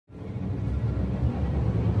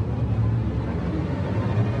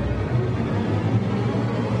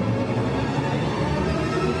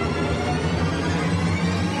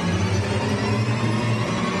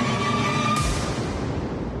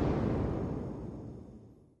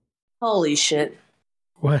Holy shit.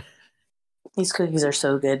 What? These cookies are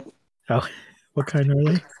so good. Oh, what kind are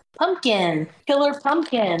they? Pumpkin. Killer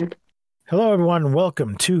pumpkin. Hello, everyone. And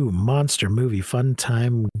welcome to Monster Movie Fun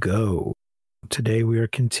Time Go. Today we are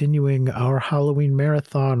continuing our Halloween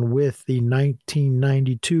marathon with the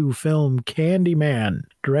 1992 film Candyman,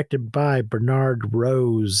 directed by Bernard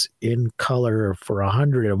Rose, in color for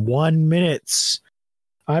 101 minutes.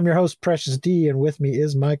 I'm your host, Precious D, and with me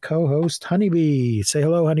is my co-host, Honeybee. Say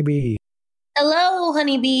hello, Honeybee. Hello,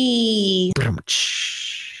 Honeybee.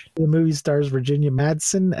 The movie stars Virginia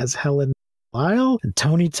Madsen as Helen Lyle and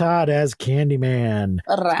Tony Todd as Candyman.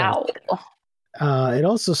 Wow. It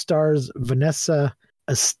also stars Vanessa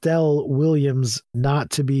Estelle Williams,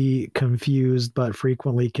 not to be confused, but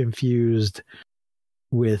frequently confused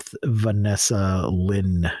with Vanessa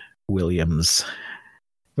Lynn Williams.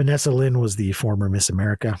 Vanessa Lynn was the former Miss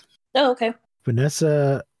America. Oh, okay.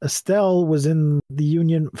 Vanessa Estelle was in the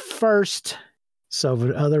Union first, so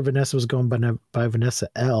the other Vanessa was going by Vanessa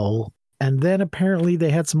L. And then apparently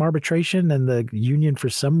they had some arbitration, and the Union, for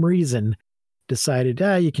some reason, decided,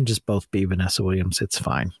 you can just both be Vanessa Williams. It's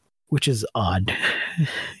fine, which is odd.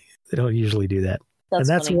 They don't usually do that.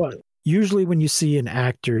 That's funny. what usually when you see an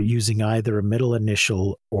actor using either a middle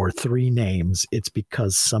initial or three names, it's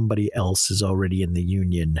because somebody else is already in the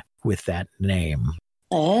Union with that name.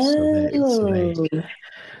 Oh.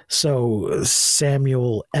 So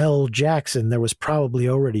Samuel L. Jackson, there was probably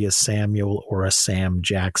already a Samuel or a Sam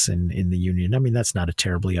Jackson in the Union. I mean, that's not a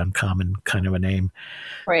terribly uncommon kind of a name.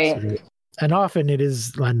 Right. So, and often it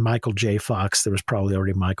is on Michael J. Fox. There was probably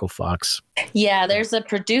already Michael Fox. Yeah, there's a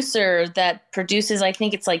producer that produces, I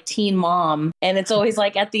think it's like Teen Mom. And it's always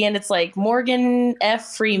like at the end, it's like Morgan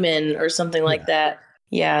F. Freeman or something like that.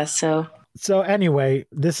 Yeah, so anyway,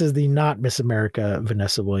 this is the not Miss America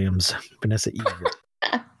Vanessa Williams, Vanessa Everett.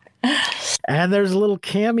 And there's a little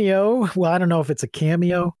cameo. Well, I don't know if it's a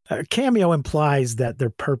cameo. A cameo implies that they're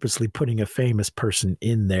purposely putting a famous person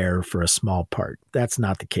in there for a small part. That's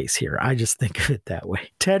not the case here. I just think of it that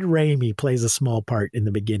way. Ted Raimi plays a small part in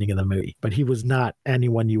the beginning of the movie, but he was not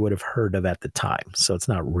anyone you would have heard of at the time. So it's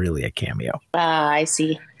not really a cameo. I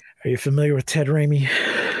see. Are you familiar with Ted Raimi?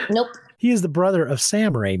 Nope. He is the brother of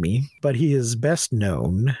Sam Raimi, but he is best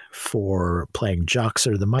known for playing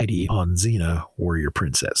Joxer the Mighty on Xena, Warrior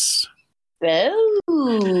Princess.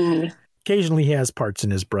 Oh. Occasionally he has parts in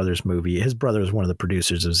his brother's movie. His brother is one of the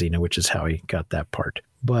producers of Xena, which is how he got that part.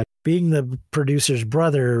 But being the producer's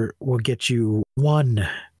brother will get you one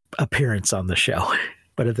appearance on the show.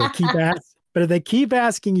 But if they keep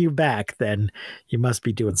asking you back, then you must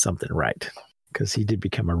be doing something right, because he did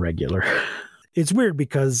become a regular. It's weird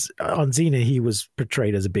because on Xena, he was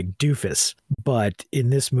portrayed as a big doofus. But in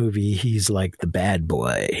this movie, he's like the bad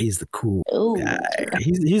boy. He's the cool guy.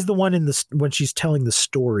 He's the one when she's telling the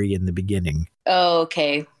story in the beginning. Oh,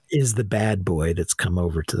 okay. Is the bad boy that's come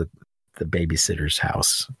over to the babysitter's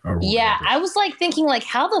house. Yeah, I was like thinking like,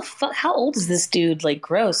 how old is this dude? Like,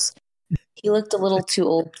 gross. He looked a little too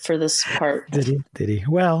old for this part. Did he?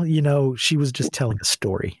 Well, she was just telling a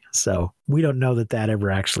story. So we don't know that ever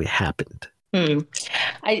actually happened. Yeah.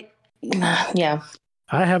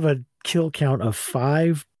 I have a kill count of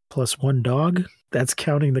 5 plus 1 dog. That's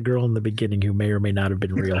counting the girl in the beginning who may or may not have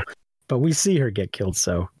been real. But we see her get killed,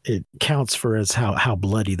 so it counts for as how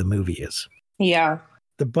bloody the movie is. Yeah.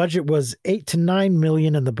 The budget was $8 to $9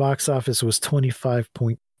 million, and the box office was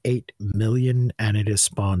 $25.8 million, and it has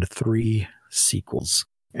spawned 3 sequels.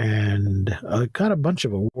 And got a bunch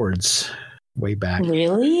of awards way back.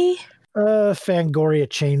 Really? Fangoria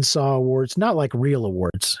Chainsaw Awards, not like real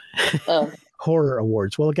awards. Oh. Horror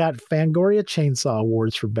awards. Well, it got Fangoria Chainsaw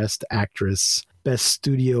Awards for Best Actress, Best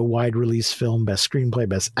Studio Wide Release Film, Best Screenplay,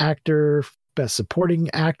 Best Actor, Best Supporting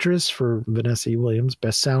Actress for Vanessa Williams,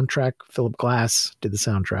 Best Soundtrack, Philip Glass did the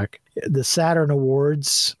soundtrack. The Saturn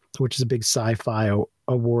Awards, which is a big sci-fi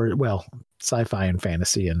award, well, sci-fi and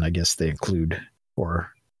fantasy, and I guess they include horror.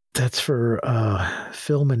 That's for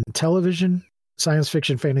film and television. Science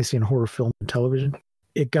fiction, fantasy, and horror film and television.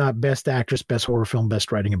 It got Best Actress, Best Horror Film,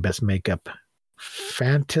 Best Writing, and Best Makeup.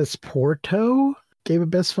 Fantasporto gave it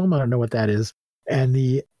Best Film. I don't know what that is. And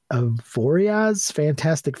the Avoriaz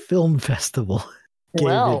Fantastic Film Festival gave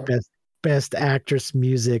it Best Actress,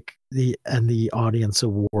 Music, the Audience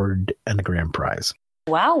Award, and the Grand Prize.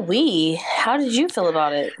 Wowee. How did you feel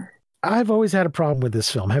about it? I've always had a problem with this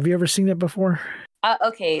film. Have you ever seen it before?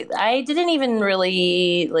 Okay. I didn't even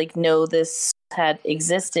really know this had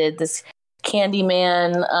existed, this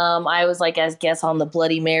Candyman. I was I guess on the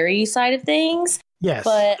Bloody Mary side of things. Yes.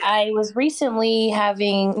 But I was recently I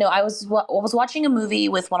was watching a movie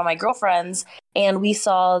with one of my girlfriends, and we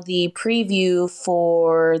saw the preview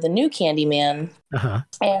for the new Candyman. Uh-huh.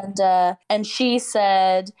 And she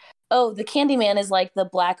said, "Oh, the Candyman is like the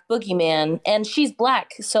black boogeyman," and she's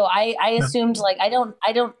black, so I assumed like I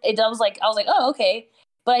was like oh, okay,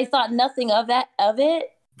 but I thought nothing of it,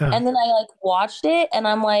 and then I like watched it, and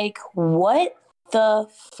I'm like, what the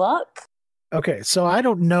fuck? Okay, so I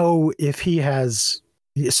don't know if he has.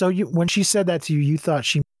 So when she said that to you, you thought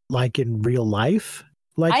she like in real life,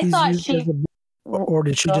 like I he's thought used as or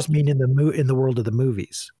did she just mean in the world of the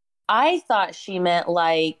movies? I thought she meant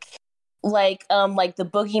like the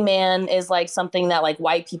boogeyman is like something that like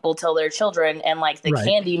white people tell their children, and like the Right.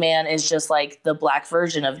 Candyman is just like the black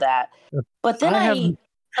version of that. But then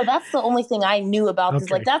so that's the only thing I knew about this.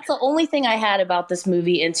 Like that's the only thing I had about this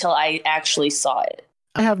movie until I actually saw it.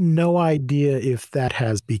 I have no idea if that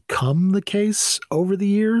has become the case over the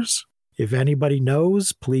years. If anybody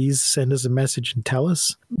knows, please send us a message and tell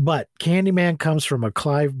us. But Candyman comes from a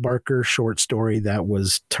Clive Barker short story that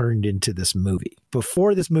was turned into this movie.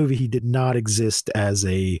 Before this movie, he did not exist as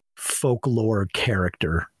a folklore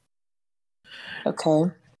character.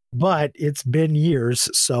 Okay. But it's been years,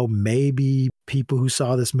 so maybe people who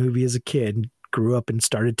saw this movie as a kid grew up and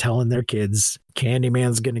started telling their kids,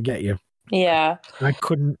 Candyman's going to get you. Yeah. I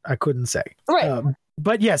couldn't say. Right.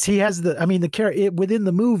 But yes, he has the character within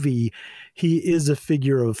the movie. He is a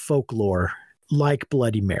figure of folklore, like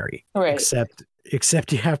Bloody Mary. Right.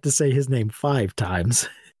 Except you have to say his name 5 times.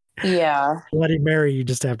 Yeah. Bloody Mary, you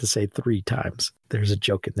just have to say 3 times. There's a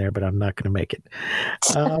joke in there, but I'm not going to make it.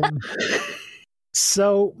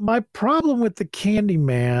 So my problem with the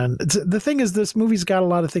Candyman, the thing is, this movie's got a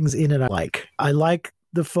lot of things in it I like. I like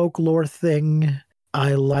the folklore thing.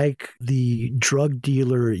 I like the drug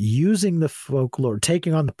dealer using the folklore,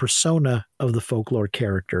 taking on the persona of the folklore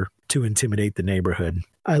character to intimidate the neighborhood.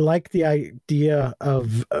 I like the idea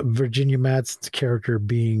of Virginia Madsen's character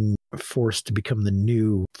being forced to become the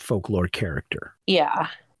new folklore character. Yeah.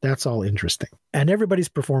 That's all interesting. And everybody's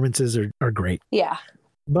performances are great. Yeah.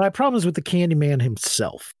 But my problem is with the Candyman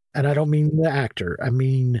himself. And I don't mean the actor. I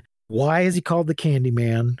mean, why is he called the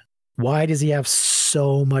Candyman? Why does he have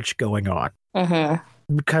so much going on?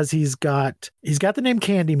 Mm-hmm. Because he's got the name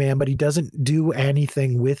Candyman, but he doesn't do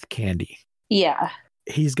anything with candy. Yeah.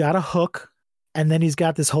 He's got a hook, and then he's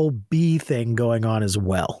got this whole bee thing going on as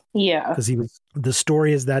well. Yeah. Because the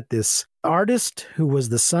story is that this artist who was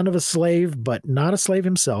the son of a slave, but not a slave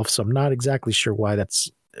himself, so I'm not exactly sure why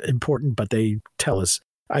that's important, but they tell us,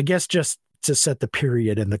 I guess just to set the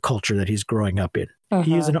period and the culture that he's growing up in.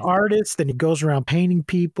 He is an artist, and he goes around painting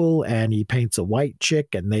people, and he paints a white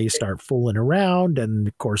chick, and they start fooling around. And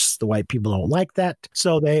of course, the white people don't like that.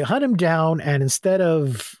 So they hunt him down, and instead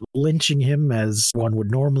of lynching him as one would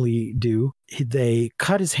normally do, they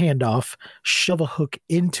cut his hand off, shove a hook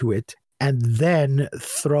into it, and then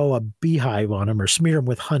throw a beehive on him or smear him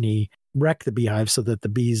with honey, wreck the beehive so that the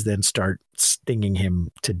bees then start stinging him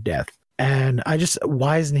to death. And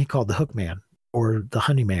why isn't he called the Hook Man or the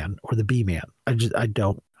Honey Man or the Bee Man? I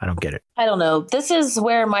don't get it. I don't know. This is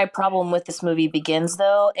where my problem with this movie begins,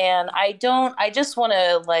 though. And I just want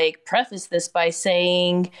to like preface this by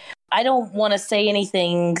saying I don't want to say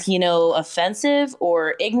anything, offensive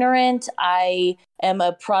or ignorant. I am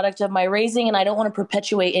a product of my raising, and I don't want to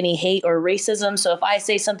perpetuate any hate or racism. So if I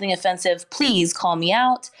say something offensive, please call me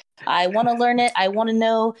out. I want to learn it. I want to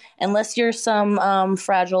know. Unless you're some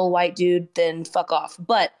fragile white dude, then fuck off.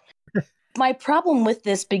 But my problem with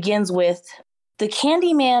this begins with the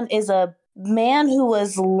Candyman is a man who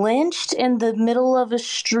was lynched in the middle of a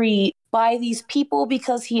street by these people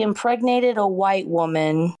because he impregnated a white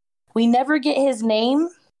woman. We never get his name,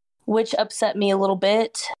 which upset me a little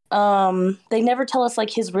bit. They never tell us like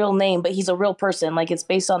his real name, but he's a real person. Like it's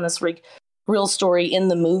based on this real story in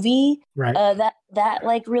the movie. Right. That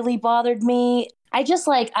like really bothered me. I just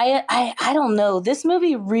like I don't know. This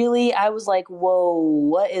movie really, I was like, whoa,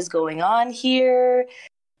 what is going on here?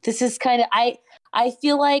 This is kind of I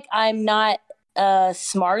feel like I'm not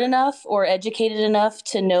smart enough or educated enough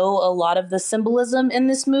to know a lot of the symbolism in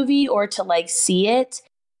this movie or to like see it.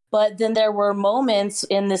 But then there were moments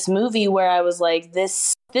in this movie where I was like,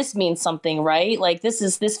 this means something, right? Like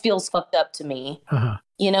this feels fucked up to me. Uh-huh.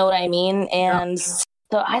 You know what I mean? And so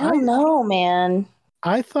I don't know, man.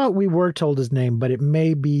 I thought we were told his name, but it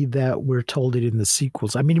may be that we're told it in the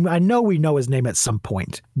sequels. I mean, I know we know his name at some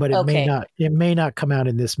point, but it may not come out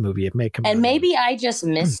in this movie. It may come out. And maybe I just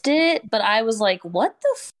missed it, but I was like, what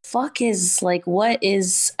the fuck is like, what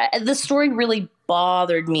is the story really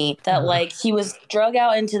bothered me that like he was drug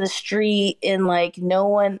out into the street and like no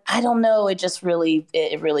one, I don't know. It just really,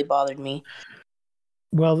 it really bothered me.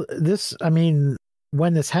 Well, I mean,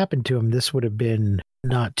 when this happened to him, this would have been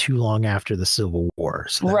not too long after the Civil War.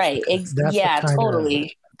 So Right.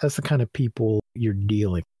 Totally. That's the kind of people you're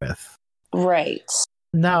dealing with. Right.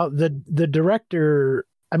 Now, the director,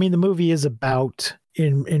 I mean, the movie is about,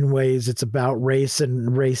 in ways, it's about race and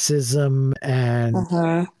racism and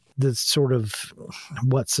the sort of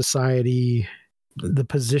what society, the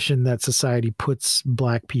position that society puts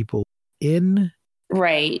Black people in.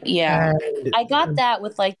 Right. Yeah. And I got that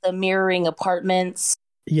with like the mirroring apartments.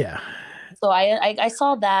 Yeah. So I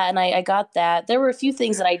saw that and I got that. There were a few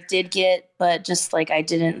things that I did get, but just like I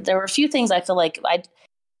didn't. There were a few things I feel like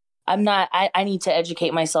I need to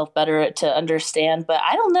educate myself better to understand. But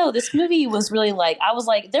I don't know. This movie was really like, I was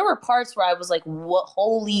like, there were parts where I was like, what?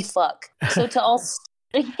 Holy fuck. So to all,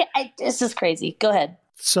 it's just crazy. Go ahead.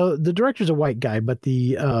 So the director's a white guy, but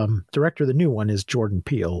the director of the new one is Jordan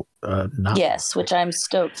Peele. Yes, which I'm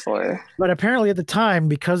stoked for. But apparently at the time,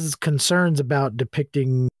 because concerns about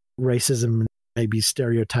depicting racism, maybe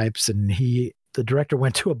stereotypes, and the director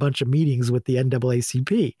went to a bunch of meetings with the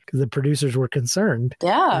NAACP because the producers were concerned.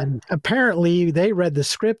 Yeah. And apparently they read the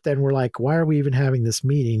script and were like, why are we even having this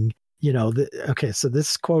meeting? You know, okay, so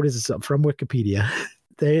this quote is from Wikipedia.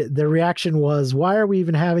 Their reaction was, why are we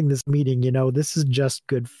even having this meeting? You know, this is just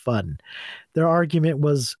good fun. Their argument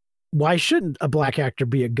was, why shouldn't a Black actor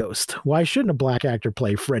be a ghost? Why shouldn't a Black actor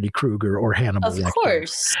play Freddy Krueger or Hannibal Lecter? Of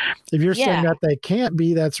course. If you're saying that they can't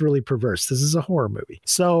be, that's really perverse. This is a horror movie.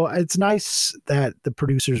 So it's nice that the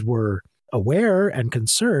producers were aware and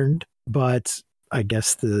concerned, but I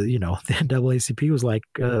guess the NAACP was like,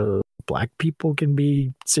 Black people can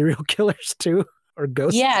be serial killers too. Or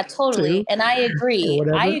ghosts. Yeah, totally. Too, and I agree.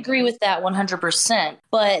 I agree with that 100%.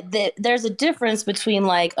 But there's a difference between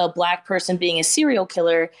like a Black person being a serial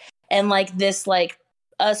killer and like this, like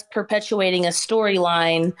us perpetuating a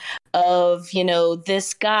storyline of, you know,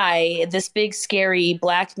 this guy, this big, scary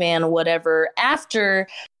Black man, whatever, after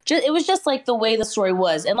it was just like the way the story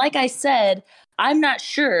was. And like I said, I'm not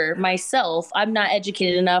sure myself. I'm not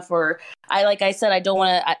educated enough, or like I said, I don't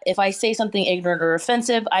want to, if I say something ignorant or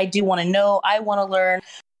offensive, I do want to know. I want to learn.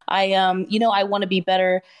 I want to be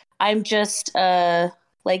better. I'm just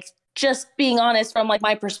being honest from like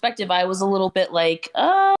my perspective. I was a little bit like,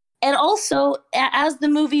 and also as the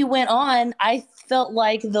movie went on, I felt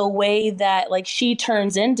like the way that like she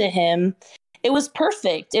turns into him, it was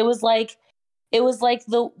perfect. It was like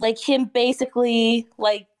him basically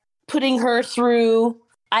like putting her through,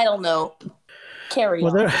 I don't know, carry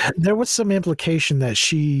on. There was some implication that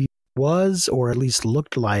she was, or at least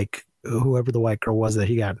looked like, whoever the white girl was that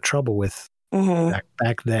he got in trouble with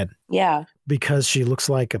back then. Yeah. Because she looks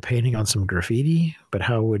like a painting on some graffiti, but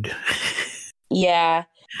how would... yeah.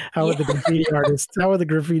 How would the graffiti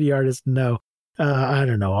artist know? I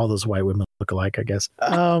don't know. All those white women look alike, I guess.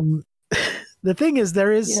 The thing is,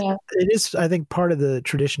 it is, I think, part of the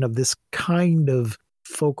tradition of this kind of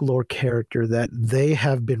folklore character that they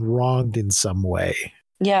have been wronged in some way.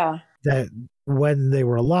 Yeah. That when they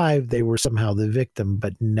were alive, they were somehow the victim,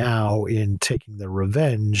 but now in taking their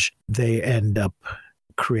revenge, they end up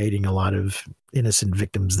creating a lot of innocent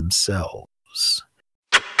victims themselves.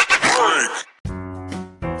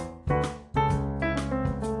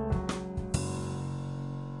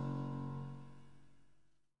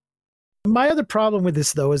 My other problem with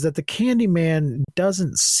this, though, is that the Candyman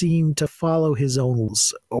doesn't seem to follow his own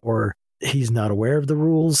rules, or he's not aware of the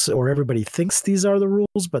rules, or everybody thinks these are the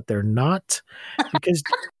rules, but they're not. Because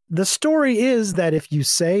the story is that if you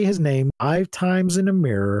say his name 5 times in a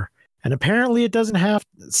mirror, and apparently it doesn't have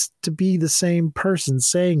to be the same person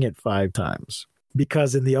saying it 5 times.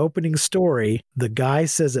 Because in the opening story, the guy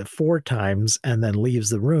says it 4 times and then leaves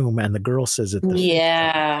the room, and the girl says it the 5th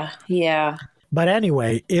time. Yeah. But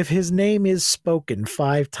anyway, if his name is spoken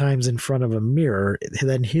 5 times in front of a mirror,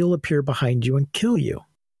 then he'll appear behind you and kill you.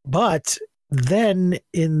 But then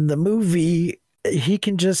in the movie, he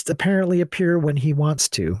can just apparently appear when he wants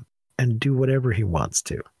to and do whatever he wants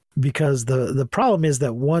to. Because the problem is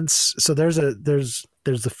that there's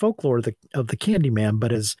the folklore of the Candyman,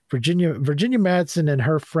 but as Virginia Madsen and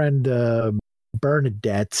her friend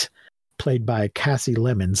Bernadette, played by Cassie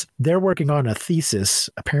Lemons, they're working on a thesis.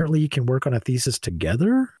 Apparently you can work on a thesis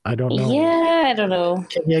together. I don't know. Yeah, I don't know.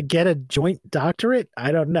 Can you get a joint doctorate?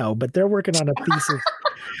 I don't know, but they're working on a thesis.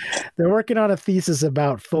 They're working on a thesis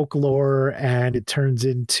about folklore, and it turns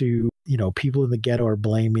into, people in the ghetto are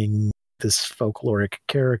blaming this folkloric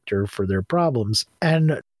character for their problems.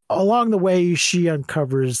 And along the way, she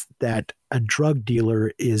uncovers that a drug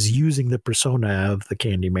dealer is using the persona of the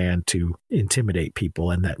Candyman to intimidate people,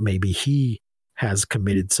 and that maybe he has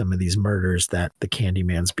committed some of these murders that the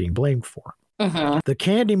Candyman's being blamed for. Mm-hmm.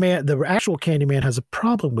 The actual Candyman has a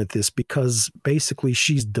problem with this because basically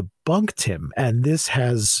she's debunked him, and this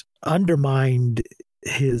has undermined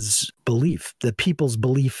his belief, the people's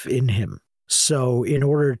belief in him. So in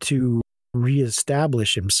order to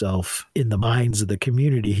reestablish himself in the minds of the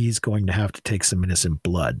community, he's going to have to take some innocent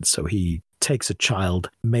blood. So he takes a child,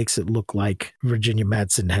 makes it look like Virginia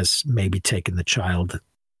Madsen has maybe taken the child,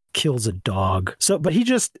 kills a dog. So, but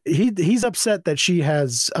he's upset that she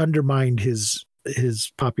has undermined his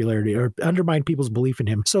popularity or undermined people's belief in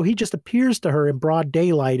him. So he just appears to her in broad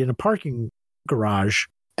daylight in a parking garage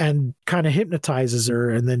and kind of hypnotizes her.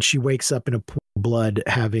 And then she wakes up in a pool of blood,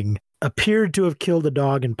 having appeared to have killed a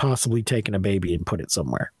dog and possibly taken a baby and put it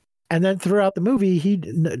somewhere. And then throughout the movie, he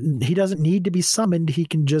doesn't need to be summoned. He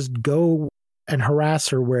can just go and harass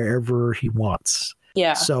her wherever he wants.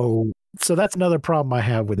 Yeah. So that's another problem I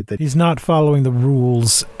have with it. That he's not following the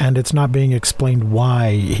rules, and it's not being explained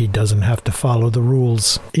why he doesn't have to follow the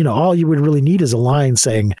rules. All you would really need is a line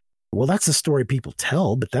saying, well, that's the story people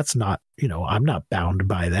tell, but that's not, I'm not bound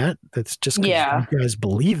by that. That's just because you guys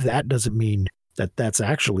believe that doesn't mean that that's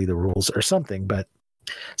actually the rules or something. But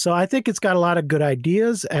so I think it's got a lot of good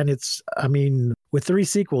ideas, and with 3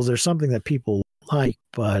 sequels, there's something that people like,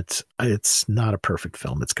 but it's not a perfect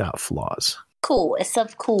film. It's got flaws. Coolest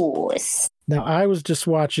of coolest. Now, I was just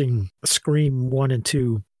watching Scream 1 and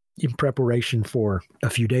 2 in preparation for a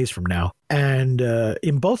few days from now. And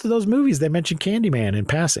in both of those movies, they mentioned Candyman in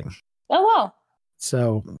passing. Oh, wow.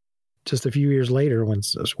 So just a few years later, when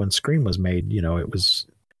Scream was made, it was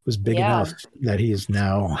big enough that he is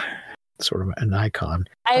now sort of an icon.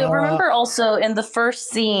 I remember also in the first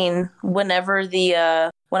scene, whenever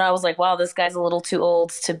when I was like, wow, this guy's a little too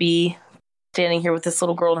old to be standing here with this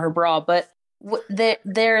little girl in her bra. But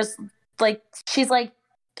there's like, she's like,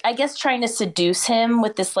 I guess trying to seduce him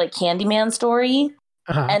with this like Candyman story.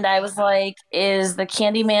 Uh-huh. And I was like, is the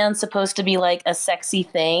Candyman supposed to be like a sexy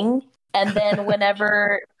thing? And then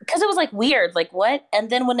whenever, because it was like weird, like what? And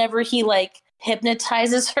then whenever he like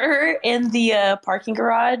hypnotizes her in the parking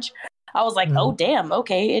garage, I was like, oh damn,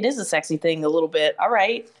 okay, it is a sexy thing a little bit. All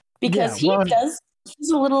right. Because he's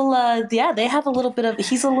a little, they have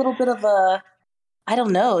he's a little bit of a, I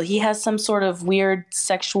don't know, he has some sort of weird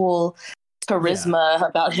sexual charisma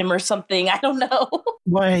about him or something. I don't know.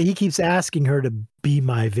 Well, he keeps asking her to be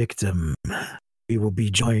my victim. We will be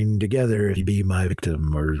joined together if you be my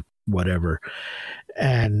victim or whatever.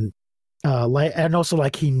 And also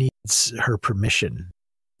like he needs her permission,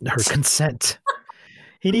 her consent.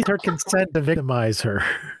 He needs her consent to victimize her.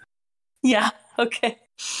 Yeah. Okay.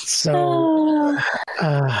 So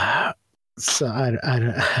I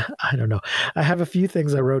don't know. I have a few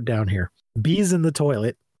things I wrote down here. Bees in the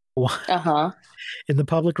toilet. Uh-huh. In the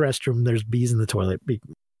public restroom, there's bees in the toilet.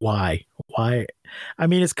 Why? I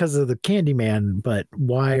mean, it's because of the Candyman, but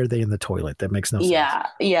why are they in the toilet? That makes no sense.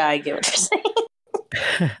 Yeah, I get what you're saying.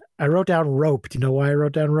 I wrote down rope. Do you know why I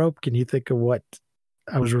wrote down rope? Can you think of what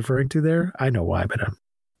I was referring to there? I know why, but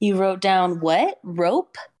you wrote down what?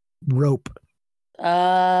 Rope? Rope.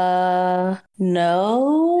 No.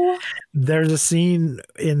 There's a scene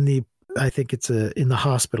in the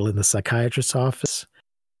hospital, in the psychiatrist's office.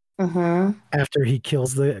 Mm-hmm. After he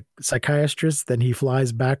kills the psychiatrist, then he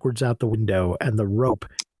flies backwards out the window, and the rope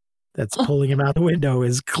that's pulling him out the window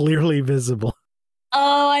is clearly visible.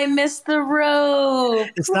 Oh, I missed the rope.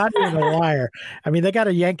 It's not even a wire. I mean, they got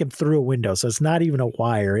to yank him through a window, so it's not even a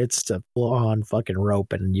wire. It's a full-on fucking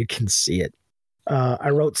rope, and you can see it. I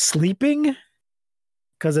wrote sleeping,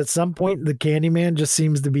 because at some point, the Candyman just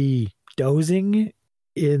seems to be dozing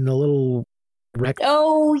in the little wreck.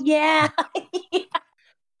 Oh, yeah.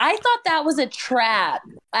 I thought that was a trap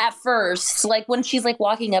at first. Like when she's like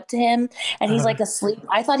walking up to him and he's like asleep.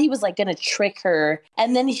 I thought he was like going to trick her.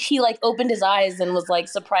 And then he like opened his eyes and was like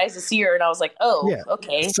surprised to see her. And I was like, oh, yeah.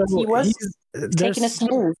 Okay. So he was taking a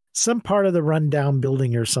snooze. Some part of the rundown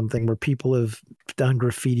building or something where people have done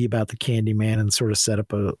graffiti about the Candyman and sort of set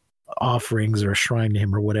up offerings or a shrine to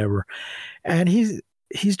him or whatever. And he's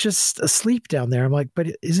just asleep down there. I'm like, but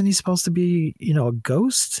isn't he supposed to be, a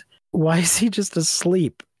ghost? Why is he just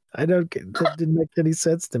asleep? That didn't make any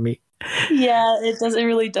sense to me. Yeah, it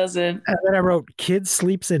really doesn't. And then I wrote, kid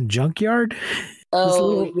sleeps in junkyard.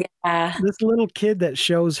 Yeah. This little kid that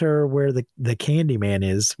shows her where the Candyman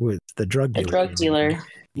is with the drug dealer. The drug dealer.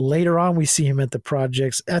 Later on, we see him at the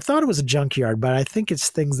projects. I thought it was a junkyard, but I think it's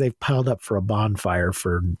things they've piled up for a bonfire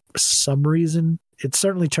for some reason. It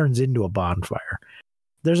certainly turns into a bonfire.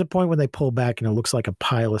 There's a point when they pull back and it looks like a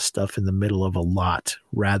pile of stuff in the middle of a lot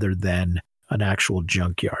rather than an actual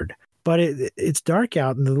junkyard. But it's dark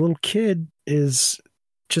out and the little kid is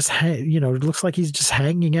just, it looks like he's just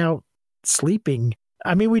hanging out sleeping.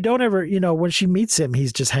 I mean, we don't ever, when she meets him,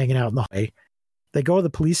 he's just hanging out in the hallway. They go to the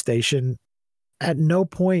police station. At no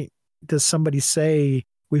point does somebody say,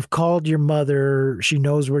 we've called your mother. She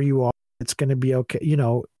knows where you are. It's going to be okay.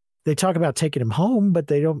 They talk about taking him home, but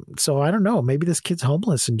they don't. So I don't know. Maybe this kid's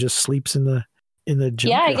homeless and just sleeps in the junkyard.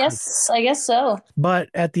 Yeah, I guess so. But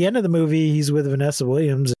at the end of the movie, he's with Vanessa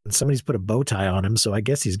Williams and somebody's put a bow tie on him. So I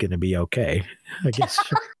guess he's going to be okay.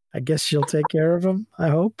 I guess she'll take care of him. I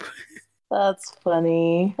hope. That's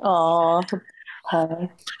funny. Aw.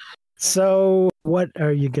 So what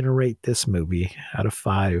are you going to rate this movie out of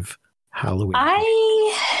 5 Halloween?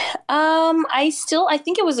 I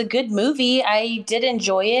think it was a good movie. I did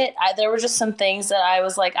enjoy it. There were just some things that I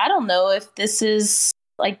was like, I don't know if this is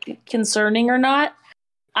like concerning or not.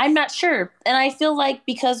 I'm not sure. And I feel like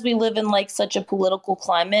because we live in like such a political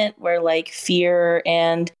climate where like fear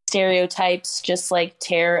and stereotypes just like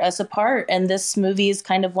tear us apart. And this movie is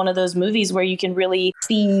kind of one of those movies where you can really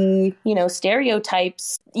see,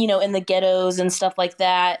 stereotypes, in the ghettos and stuff like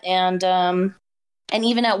that. And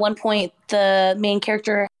even at one point, the main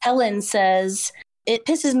character, Helen, says, it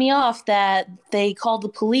pisses me off that they called the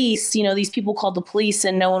police, these people called the police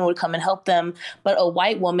and no one would come and help them. But a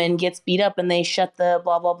white woman gets beat up and they shut the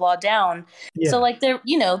blah, blah, blah down. Yeah. So like there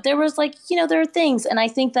was like, there are things. And I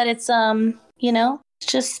think that it's,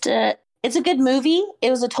 just, it's a good movie.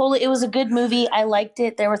 It was a good movie. I liked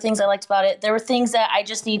it. There were things I liked about it. There were things that I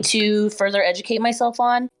just need to further educate myself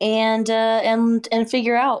on and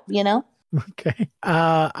figure out, Okay.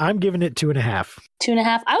 I'm giving it 2.5.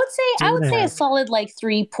 2.5. I would say a solid like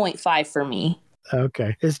 3.5 for me.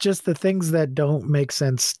 Okay. It's just the things that don't make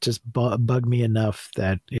sense just bug me enough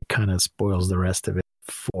that it kind of spoils the rest of it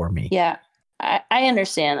for me. Yeah. I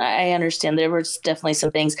understand. I understand. There was definitely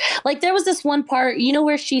some things. Like there was this one part,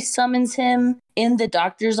 where she summons him in the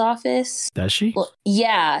doctor's office. Does she? Well,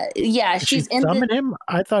 yeah. She's in summon him?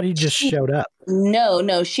 I thought he just showed up.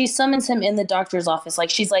 No. She summons him in the doctor's office.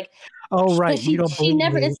 Like she's like, oh, right. She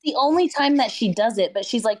never, it's the only time that she does it, but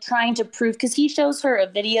she's like trying to prove, because he shows her a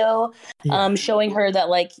video showing her that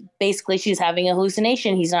like basically she's having a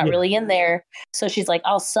hallucination. He's not really in there. So she's like,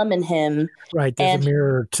 I'll summon him. Right. There's a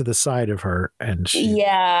mirror to the side of her. And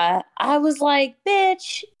I was like,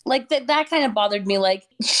 bitch, like that kind of bothered me. Like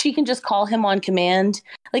she can just call him on command.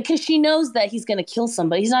 Like, cause she knows that he's going to kill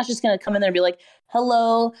somebody. He's not just going to come in there and be like,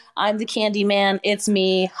 hello, I'm the Candyman. It's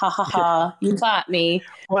me. Ha ha ha. You got me.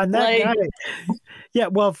 Well, and that guy. Yeah.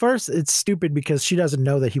 Well, first it's stupid because she doesn't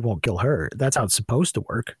know that he won't kill her. That's how it's supposed to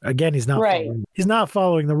work. Again, he's not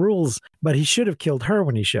following the rules, but he should have killed her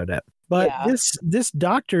when he showed up. But this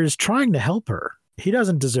doctor is trying to help her. He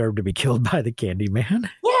doesn't deserve to be killed by the Candyman.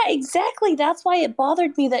 Yeah, exactly. That's why it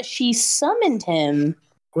bothered me that she summoned him.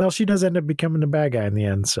 Well, she does end up becoming the bad guy in the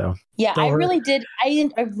end, so. Yeah, I really did.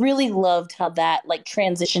 I really loved how that like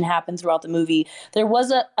transition happened throughout the movie. There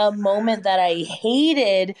was a moment that I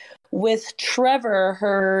hated with Trevor,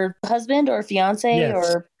 her husband or fiance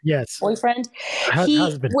or boyfriend.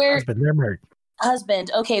 Husband, they're married.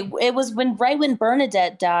 Husband. Okay, it was right when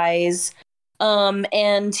Bernadette dies.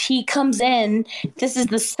 And he comes in. This is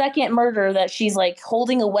the second murder that she's like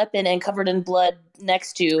holding a weapon and covered in blood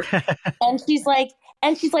next to. And she's like,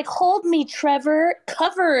 hold me, Trevor,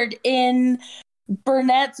 covered in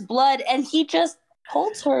Burnett's blood. And he just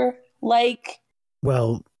holds her like.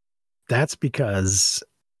 Well, that's because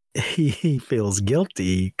he feels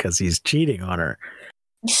guilty because he's cheating on her.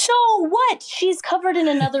 So what? She's covered in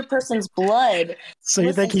another person's blood. So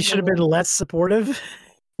you think he should have been less supportive?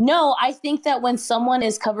 No, I think that when someone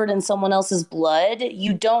is covered in someone else's blood,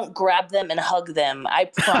 you don't grab them and hug them. I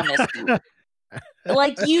promise you.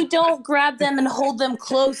 Like, you don't grab them and hold them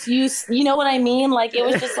close. You know what I mean? Like, it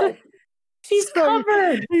was just like, she's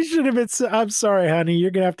covered. You should have been. I'm sorry, honey. You're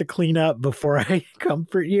going to have to clean up before I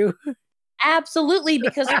comfort you. Absolutely.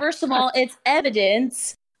 Because first of all, it's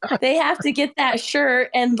evidence. They have to get that shirt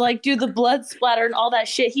and like do the blood splatter and all that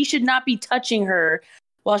shit. He should not be touching her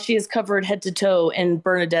while she is covered head to toe in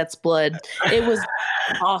Bernadette's blood. It was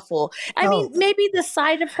awful. I mean, maybe the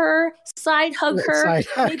side of her, side hug her,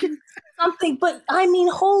 maybe something, but I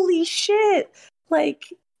mean, holy shit. Like.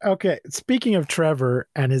 Okay, speaking of Trevor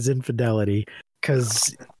and his infidelity,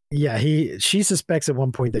 because, she suspects at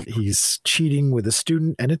one point that he's cheating with a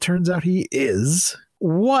student, and it turns out he is.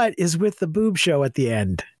 What is with the boob show at the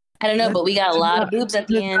end? I don't know, but we got a lot of boobs at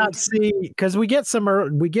the end. Because we get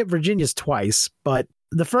Virginia's twice, but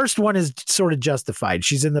the first one is sort of justified.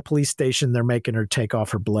 She's in the police station. They're making her take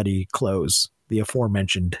off her bloody clothes, the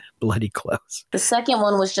aforementioned bloody clothes. The second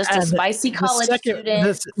one was just a spicy college student.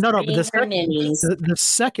 The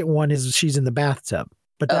second one is she's in the bathtub.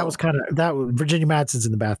 But that was kind of Virginia Madsen's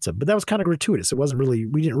in the bathtub, but that was kind of gratuitous. It wasn't really,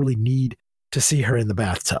 we didn't really need to see her in the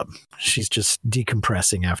bathtub. She's just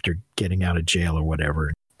decompressing after getting out of jail or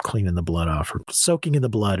whatever, cleaning the blood off or soaking in the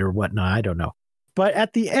blood or whatnot. I don't know. But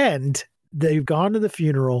at the end, they've gone to the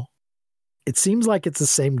funeral. It seems like it's the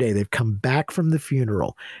same day. They've come back from the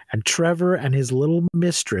funeral, and Trevor and his little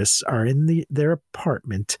mistress are in their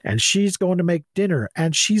apartment, and she's going to make dinner,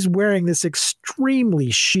 and she's wearing this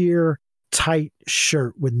extremely sheer, tight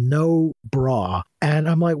shirt with no bra. And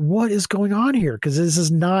I'm like, what is going on here? Because this is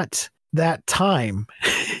not that time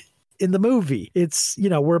in the movie. It's,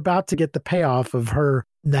 we're about to get the payoff of her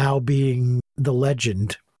now being the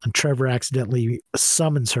legend. And Trevor accidentally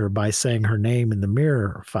summons her by saying her name in the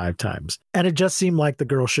mirror 5 times. And it just seemed like the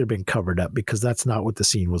girl should have been covered up because that's not what the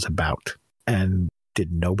scene was about. And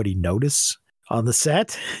did nobody notice on the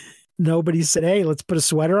set? Nobody said, hey, let's put a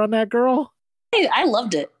sweater on that girl? I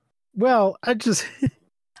loved it. Well, I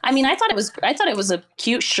thought it was a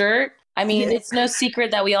cute shirt. It's no secret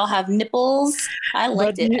that we all have nipples. I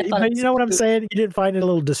liked it. But you know what I'm saying? You didn't find it a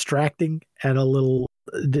little distracting and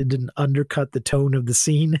didn't undercut the tone of the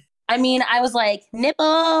scene? I was like,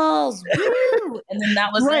 nipples! Woo! And then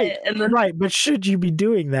that was right, it. And then... Right, but should you be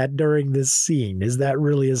doing that during this scene? Is that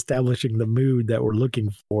really establishing the mood that we're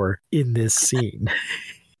looking for in this scene?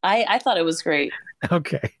 I thought it was great.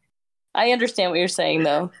 Okay. I understand what you're saying,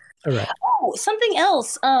 though. All right. Oh, something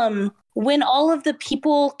else. When all of the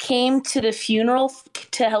people came to the funeral,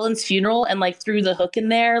 to Helen's funeral, and threw the hook in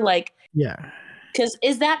there, yeah.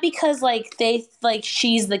 Is that because they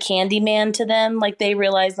she's the Candyman to them? They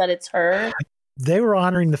realize that it's her? They were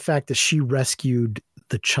honoring the fact that she rescued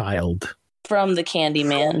the child from the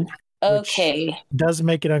Candyman. Okay. Does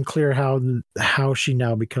make it unclear how she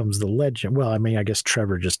now becomes the legend. Well, I guess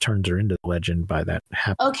Trevor just turns her into the legend by that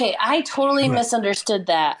happening. Okay, I totally misunderstood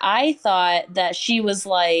that. I thought that she was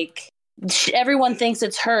everyone thinks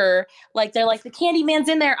it's her. They're like, the Candyman's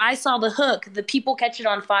in there. I saw the hook. The people catch it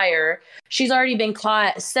on fire. She's already been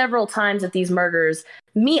caught several times at these murders.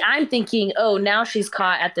 I'm thinking, oh, now she's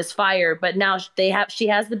caught at this fire. But now she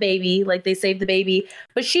has the baby. They saved the baby.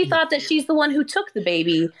 But she thought that she's the one who took the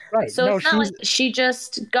baby. Right. So it's not like she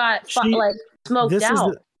just got smoked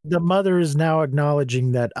out. The mother is now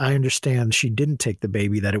acknowledging that I understand she didn't take the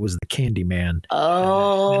baby, that it was the Candyman.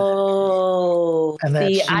 Oh. And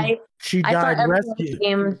that she died rescued.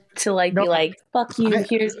 Came to be like, fuck you,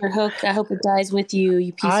 here's your hook. I hope it dies with you,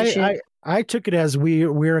 you piece of shit. I took it as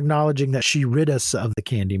we're acknowledging that she rid us of the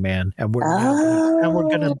Candyman, and we're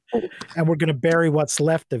gonna bury what's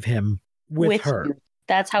left of him with her. You.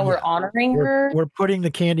 That's how we're honoring her. We're putting the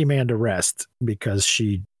Candyman to rest because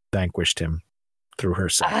she vanquished him through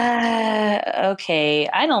herself. Okay.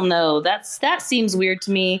 I don't know. That seems weird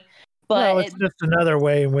to me. But it's just another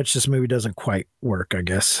way in which this movie doesn't quite work, I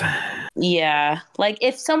guess. Yeah.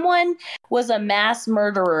 If someone was a mass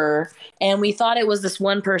murderer and we thought it was this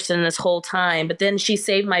one person this whole time, but then she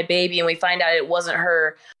saved my baby and we find out it wasn't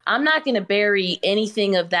her, I'm not going to bury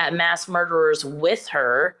anything of that mass murderers with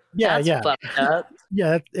her. Yeah, That's fucked up.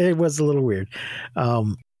 Yeah, it was a little weird.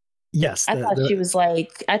 Yes. I thought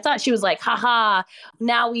she was like, haha,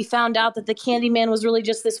 now we found out that the Candyman was really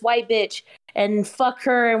just this white bitch and fuck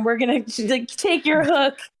her and we're going to take your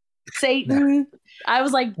hook, Satan. No. I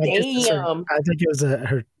was like, damn. I think it was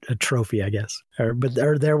a trophy, I guess. Or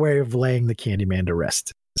their way of laying the Candyman to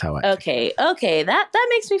rest. Is how I Okay. That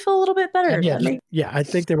makes me feel a little bit better. I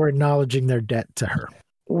think they were acknowledging their debt to her.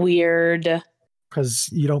 Weird. Because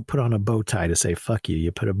you don't put on a bow tie to say fuck you.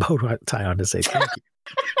 You put a bow tie on to say thank you.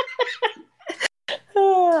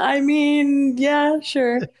 Yeah,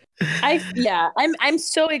 sure. I'm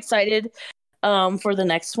so excited for the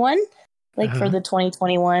next one, for the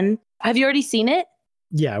 2021. Have you already seen it?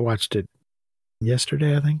 Yeah, I watched it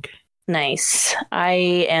yesterday, I think. Nice.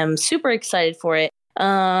 I am super excited for it.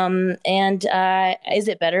 And is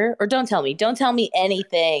it better? Or don't tell me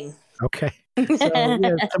anything. Okay.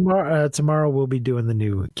 So, tomorrow we'll be doing the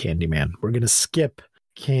new Candyman. We're going to skip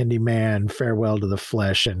Candyman Farewell to the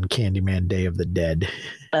Flesh and Candyman Day of the Dead.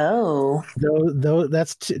 Oh. Though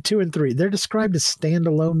that's 2 and 3. They're described as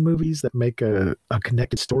standalone movies that make a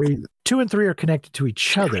connected story. 2 and 3 are connected to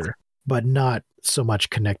each other, but not so much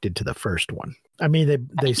connected to the first one.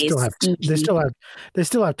 They still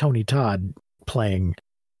have Tony Todd playing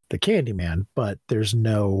the Candyman, but there's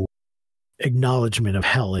no acknowledgement of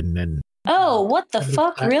Helen and what the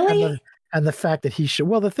fuck, really? And the fact that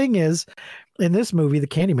the thing is, in this movie, the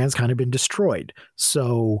Candyman's kind of been destroyed.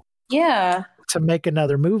 So yeah, to make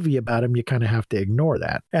another movie about him, you kind of have to ignore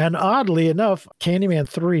that. And oddly enough, Candyman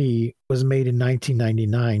 3 was made in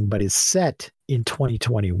 1999, but is set in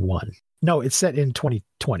 2021. No, it's set in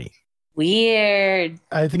 2020. Weird.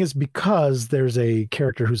 I think it's because there's a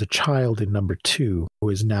character who's a child in number 2 who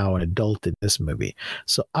is now an adult in this movie.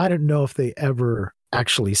 So I don't know if they ever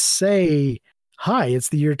actually say, hi, it's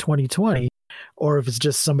the year 2020, or if it's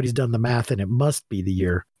just somebody's done the math and it must be the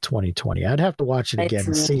year 2020. I'd have to watch it again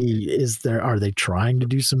and see, are they trying to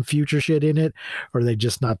do some future shit in it, or are they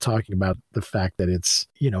just not talking about the fact that it's,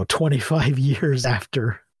 25 years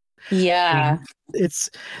after. Yeah.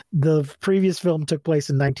 It's the previous film took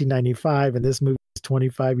place in 1995 and this movie is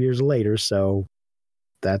 25 years later, so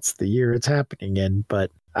that's the year it's happening in,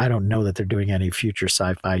 but I don't know that they're doing any future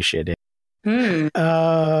sci-fi shit in.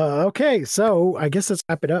 Okay, so I guess let's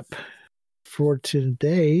wrap it up for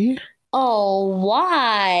today. All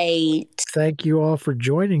right. Thank you all for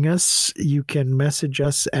joining us. You can message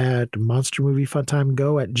us at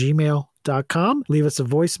monstermoviefuntimego@gmail.com. Leave us a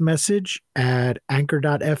voice message at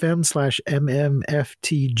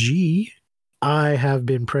anchor.fm/mmftg. I have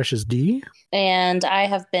been Precious D. And I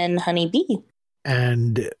have been Honey Bee.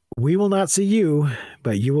 And we will not see you,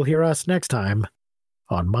 but you will hear us next time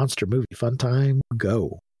on Monster Movie Fun Time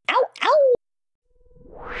Go.